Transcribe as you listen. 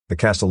The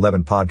Cast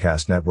 11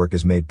 Podcast Network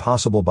is made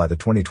possible by the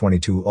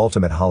 2022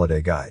 Ultimate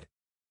Holiday Guide.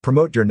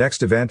 Promote your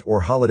next event or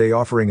holiday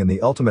offering in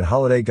the Ultimate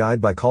Holiday Guide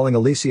by calling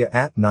Alicia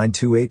at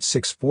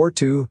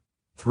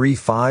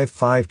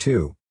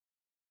 928-642-3552.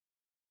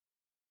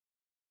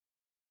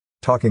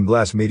 Talking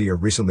Glass Media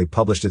recently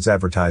published its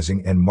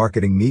advertising and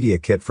marketing media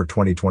kit for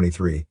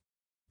 2023.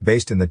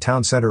 Based in the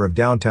town center of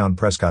downtown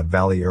Prescott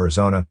Valley,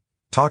 Arizona,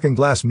 Talking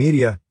Glass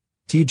Media,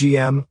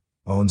 TGM,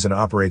 owns and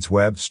operates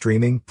web,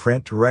 streaming,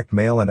 print, direct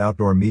mail, and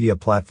outdoor media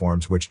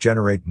platforms which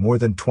generate more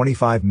than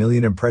 25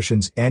 million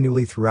impressions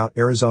annually throughout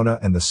Arizona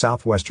and the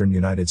southwestern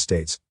United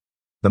States.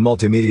 The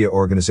multimedia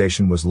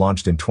organization was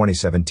launched in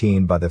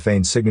 2017 by the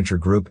Fane Signature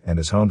Group and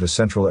is home to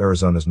Central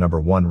Arizona's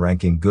 #1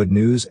 ranking good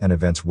news and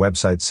events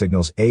website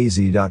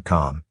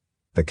signalsaz.com,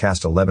 the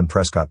Cast 11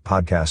 Prescott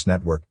Podcast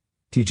Network,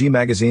 TG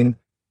Magazine,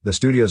 the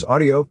studio's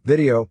audio,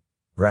 video,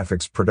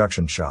 graphics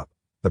production shop,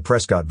 the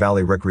Prescott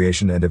Valley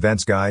Recreation and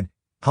Events Guide,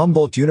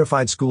 Humboldt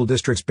Unified School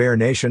District's Bear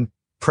Nation,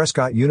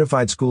 Prescott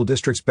Unified School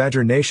District's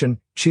Badger Nation,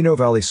 Chino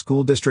Valley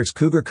School District's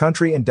Cougar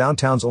Country, and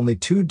downtown's only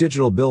 2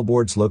 digital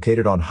billboards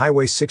located on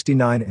Highway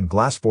 69 and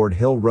Glassford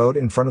Hill Road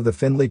in front of the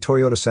Findlay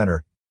Toyota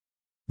Center.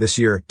 This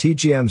year,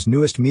 TGM's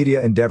newest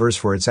media endeavors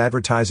for its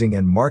advertising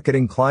and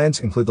marketing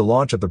clients include the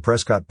launch of the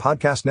Prescott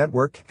Podcast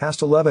Network,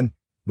 Cast 11,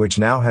 which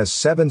now has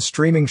 7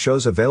 streaming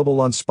shows available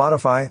on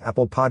Spotify,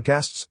 Apple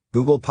Podcasts,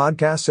 Google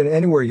Podcasts, and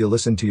anywhere you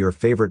listen to your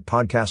favorite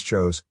podcast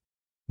shows.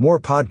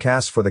 More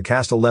podcasts for the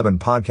Cast 11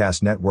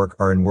 Podcast Network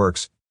are in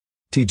works.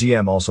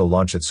 TGM also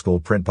launched its school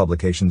print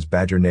publications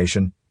Badger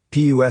Nation,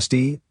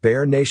 PUSD,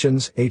 Bear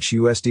Nations,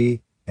 HUSD,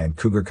 and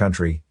Cougar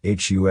Country,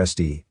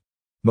 HUSD.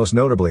 Most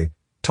notably,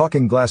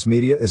 Talking Glass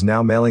Media is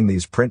now mailing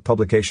these print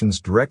publications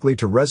directly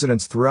to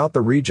residents throughout the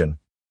region.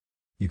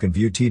 You can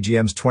view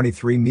TGM's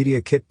 23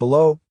 media kit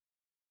below.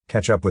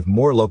 Catch up with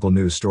more local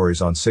news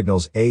stories on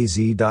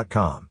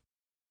signalsaz.com.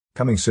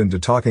 Coming soon to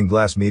Talking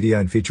Glass Media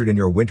and featured in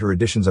your winter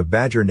editions of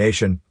Badger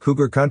Nation,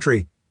 Cougar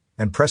Country,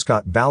 and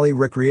Prescott Valley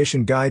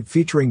Recreation Guide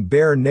featuring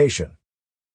Bear Nation.